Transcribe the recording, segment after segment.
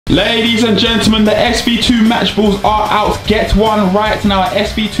Ladies and gentlemen, the SV2 match balls are out. Get one right now at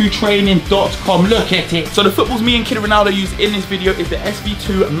sv2training.com. Look at it. So the footballs me and Kid Ronaldo use in this video is the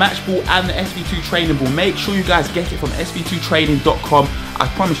SV2 match ball and the SV2 training ball. Make sure you guys get it from sv2training.com. I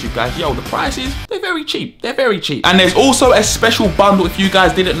promise you guys, yo, the prices, they're very cheap. They're very cheap. And there's also a special bundle, if you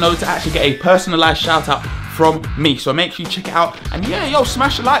guys didn't know, to actually get a personalized shout out from me. So make sure you check it out. And yeah, yo,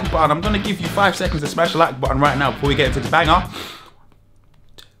 smash the like button. I'm gonna give you 5 seconds to smash the like button right now before we get into the banger.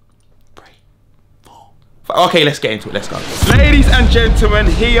 Okay, let's get into it. Let's go. Ladies and gentlemen,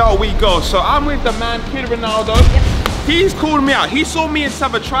 here we go. So I'm with the man, Kid Ronaldo. Yep. He's called me out. He saw me and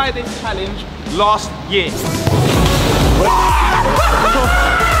Saba try this challenge last year.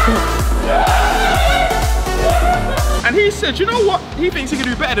 And he said, you know what? He thinks he can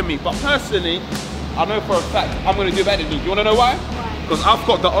do better than me. But personally, I know for a fact I'm going to do better than you. Do you want to know why? Why? Because I've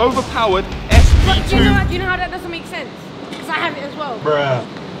got the overpowered SV2. But do you know how that doesn't make sense? Because I have it as well. Bruh.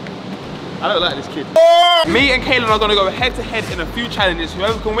 I don't like this kid. Me and Kylian are gonna go head to head in a few challenges.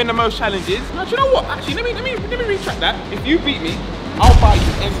 Whoever can win the most challenges. Now, do you know what? Actually, let me retract that. If you beat me, I'll buy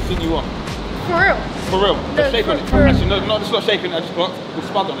you anything you want. For real? For real. No, Let's shake on it. For Actually, no, not just not shaking. I just got we'll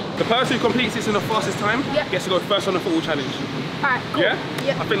spud on it. The person who completes this in the fastest time gets to go first on the football challenge. Alright, cool. Yeah?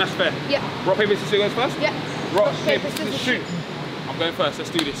 Yeah. I think that's fair. Yeah. Rock, paper, scissors goes first? Yeah. Rock, paper, scissors, shoot. I'm going first.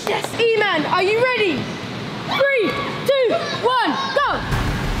 Let's do this. Yes. E-man, are you ready? 3, 2, 1, go!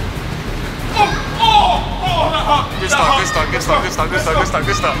 Good start.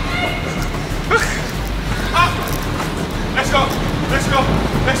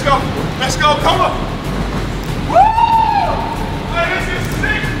 Let's go, come on! Woo! Hey, this is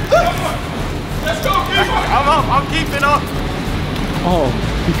sick! Come on! Let's go, keep on! I'm keeping up. Oh,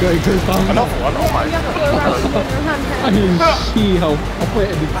 he goes down. Another one, oh my God. I didn't see how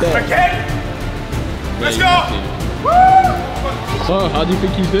operated it there. Again! Let's go! Woo! So, how do you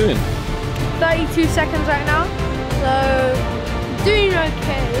think he's doing? 32 seconds right now, so doing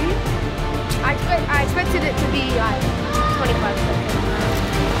okay. I expected it to be like 25 seconds.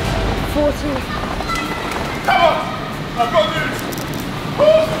 40. Come on! I've got this!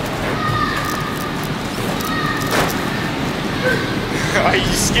 Oh,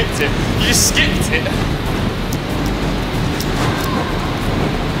 you skipped it. You skipped it.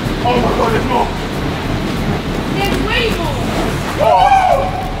 Oh my God, there's more! There's way more!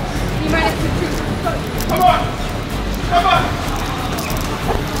 Oh! You managed to choose. Come on! Come on!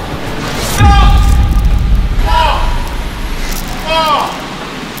 Stop! Oh! Oh!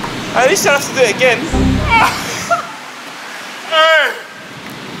 At least I have to do it again. Hey!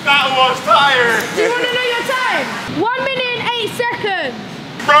 That was tiring! Do you want to know your time? 1 minute and 8 seconds!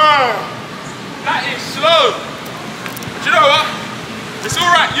 Bro! That is slow! But you know what? It's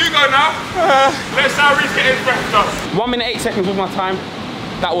alright, you go now. Let's now reach get his breath though. 1 minute 8 seconds was my time.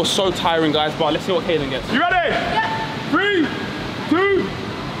 That was so tiring, guys, but let's see what Kylian gets. You ready? Yeah. 3, 2,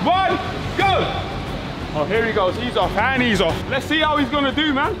 1, go! Oh, here he goes. He's off and he's off. Let's see how he's gonna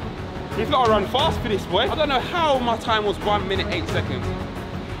do, man. He's gotta run fast for this boy. I don't know how my time was 1 minute 8 seconds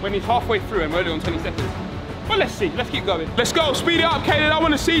when he's halfway through and we're only on 20 seconds. But let's see, let's keep going. Let's go, speed it up, Kylian. I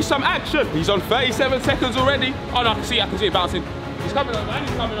wanna see some action. He's on 37 seconds already. Oh no, I can see it bouncing. He's coming over, and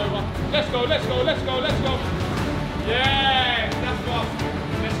he's coming over. Let's go, let's go, let's go, let's go. Yeah, that's fast.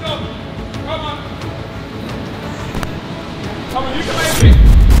 Let's go. Come on. Come on, you can make it.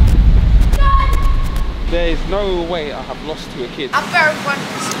 There is no way I have lost to a kid. I'm very one.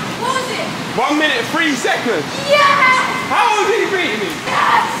 What was it? 1 minute 3 seconds. Yes! How is he beating me?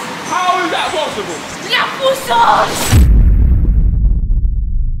 Yes! How is that possible? La puissance!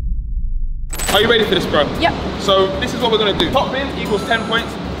 Are you ready for this, bro? Yep. So this is what we're gonna do. Top bin equals 10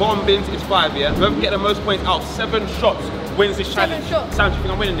 points. Bottom bins is 5, yeah? Whoever can get the most points out of 7 shots wins this challenge. 7 shots. Sam, do you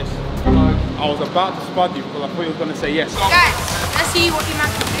think I'm winning this? No. I was about to spud you because I thought you were gonna say yes. Guys, let's see what you man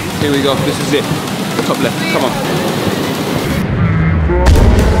can do. Here we go. This is it. The top left. Come on.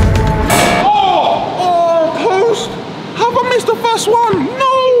 Oh, post! How have I missed the first one?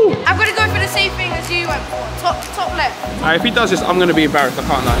 No! I'm gonna go for the same thing as you went for. Top left. Alright, if he does this, I'm gonna be embarrassed. I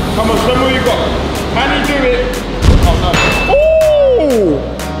can't lie. Come on, show me what you got. Can you do it? Oh no. Oh!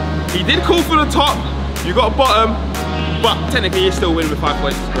 He did call for the top. You got a bottom. But technically, you're still winning with 5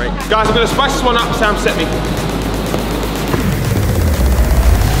 points. It's great. Guys, I'm gonna spice this one up. Sam, set me.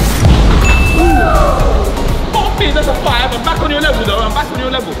 That's a 5. I'm back on your level though. I'm back on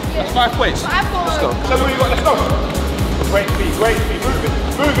your level. Yeah. That's 5 points. Let's go. Show me what you got. Let's go. Great speed, great speed. Move it,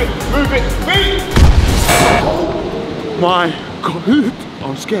 move it, move it. Speed. Oh my God.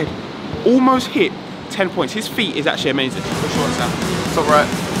 I'm scared. Almost hit 10 points. His feet is actually amazing. Push short, Sam. It's alright.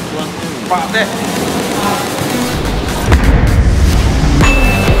 Right up there.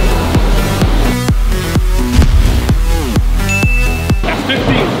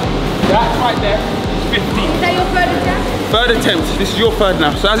 attempt. This is your third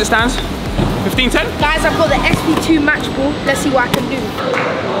now. So as it stands, 15-10. Guys, I've got the SP2 match ball. Let's see what I can do.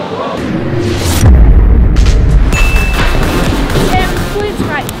 10 points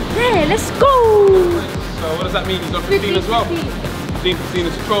right there. Let's go. So what does that mean? He's done 15 as well. 15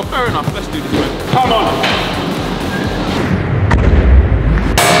 is 12. Fair enough. Let's do this, man. Come on.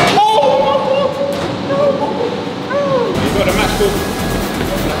 You've got a match ball.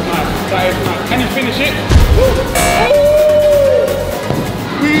 That's nice. That is nice. Can you finish it?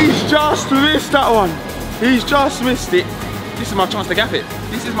 He's just missed that one. He's just missed it. This is my chance to gap it.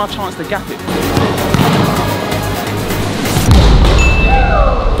 This is my chance to gap it.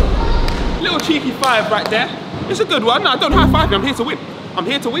 Little cheeky 5 right there. It's a good one. No, don't high five me. I'm here to win. I'm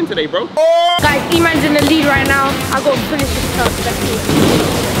here to win today, bro. Guys, E-Man's in the lead right now. I got to finish this stuff. Let's do it.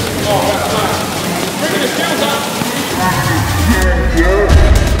 Oh, that's nice. Bring the skills up.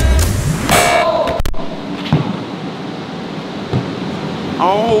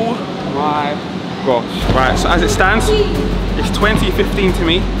 Oh my gosh. Right, so as it stands, it's 20-15 to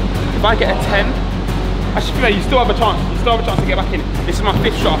me. If I get a 10, I should feel like you still have a chance. You still have a chance to get back in it. This is my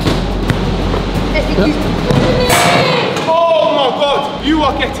 5th shot. Oh my god, you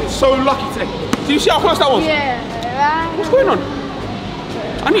are getting so lucky today. Do you see how close that was? Yeah. What's going on?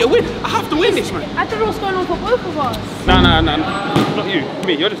 I need to win. I have to win this, man. I don't know what's going on for both of us. No. Not you.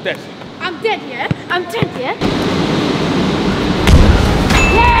 Me, you're just dead. I'm dead, yeah? I'm dead, yeah?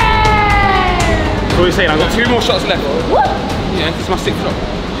 Yeah! So what are you saying? I've got 2 more shots left. What? Yeah, this is my 6th shot.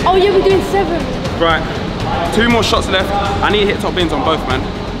 Oh yeah, we're doing 7. Right, 2 more shots left. I need to hit top bins on both, man.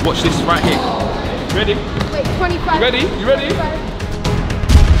 Watch this right here. Ready? Wait, 25. You ready? You ready? 25.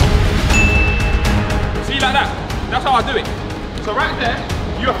 See, like that? That's how I do it. So right there,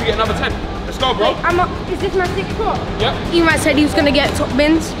 you have to get another 10. Let's go, bro. Wait, is this my 6th shot? Yep. E-Man said he was gonna get top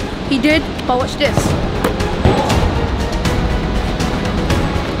bins. He did, but watch this.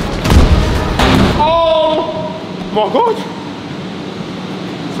 Oh my god.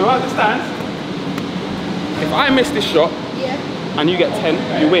 So as it stands, if I miss this shot, Yeah. and you get 10,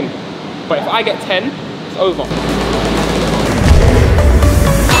 you win. But if I get 10, it's over.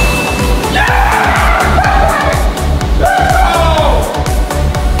 Oh!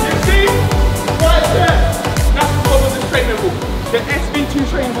 You see? Right there. That's what was the training ball. The SB2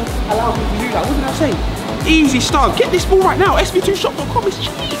 training ball allows me to do that. What did I say? Easy start. Get this ball right now. SB2shop.com is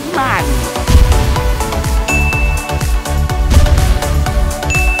cheap, man.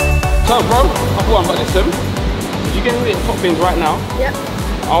 So, bro, I've won, but listen. If you get me the top bins right now, Yep.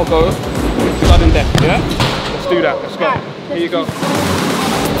 I'll go sudden death, yeah? Let's do that, let's go. Right, Here you go.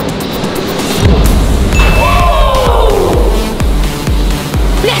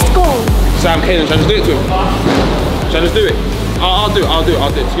 Let's go! Sam, Kaden, shall I just do it to him? Shall I just do it? I'll do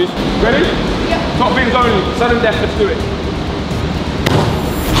it. Excuse me. Ready? Yep. Top bins only, sudden death, let's do it.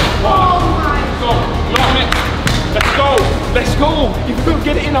 Oh my. Let's go, last minute. Let's go, let's go. If you don't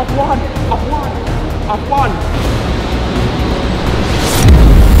get it in, I've won.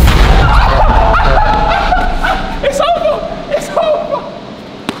 It's over.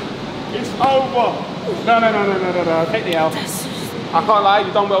 No. Take the L. I can't lie,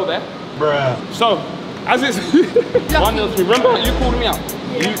 you've done well there. Bruh. So, as it's 1-0 to me. Remember, you called me out.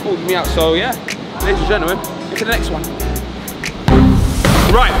 Yeah. You called me out. So yeah, ladies and gentlemen, into the next one.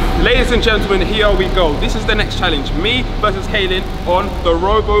 Right, ladies and gentlemen, here we go. This is the next challenge. Me versus Kaylin on the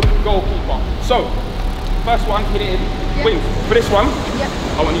Robo goalkeeper. So, first one, hit it in, wins. For this one,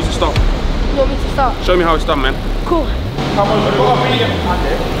 I want you to start. You want me to start? Show me how it's done, man. Cool. Come on, you've got to beat him.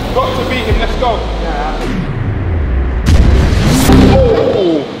 Got to beat him, let's go.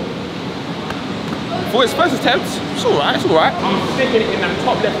 Oh! For his first attempt, it's alright. I'm sticking it in that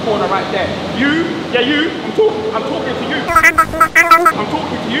top left corner right there. You, I'm talking to you. I'm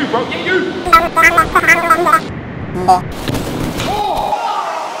talking to you, bro. Yeah, you. I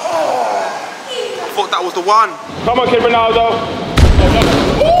thought that was the one. Come on, kid Ronaldo.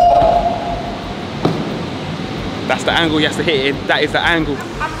 That's the angle he has to hit it. That is the angle.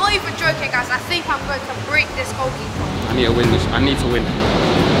 I'm not even joking, guys. I think I'm going to break this goalkeeper. I need to win this. I need to win.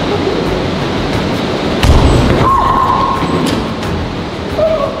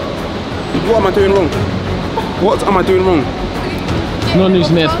 What am I doing wrong? Not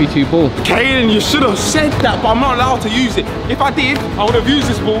using the SB2 ball. Kaylin, you should have said that, but I'm not allowed to use it. If I did, I would have used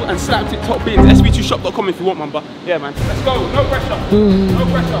this ball and slapped it top bins. SB2shop.com if you want, man. But yeah, man. Let's go. No pressure. No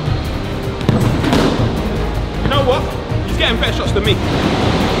pressure. You know what? He's getting better shots than me.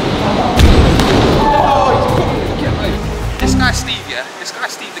 This guy's Steve, yeah? This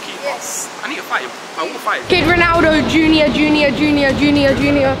guy's Steve the keeper. Yes. I need to fight him. I will fight him. Kid Ronaldo, junior,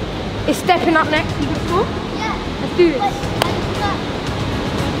 is stepping up next. You can score? Yeah. Let's Let's do this.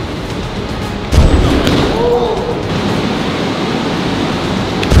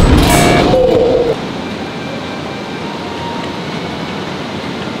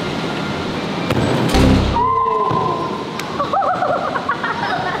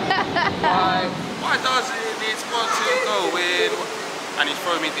 Why does it? It's got to go in. And he's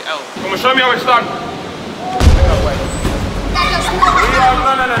throwing me the L. Come on, show me how it's done. No.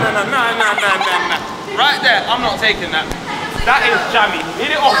 Right there, I'm not taking that. That is jammy.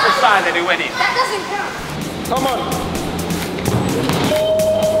 Hit it off the side and it went in. That doesn't count. Come on.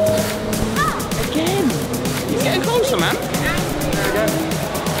 Again. He's getting closer, man. There we go.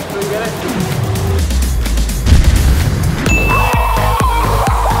 Do you get it?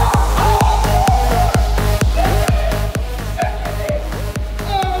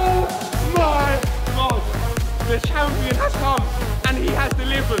 The champion has come and he has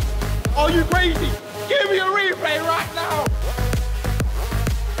delivered. Are you crazy? Give me a replay right now.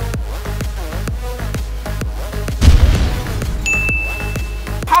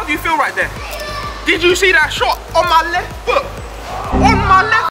 How do you feel right there? Did you see that shot on my left foot? On my left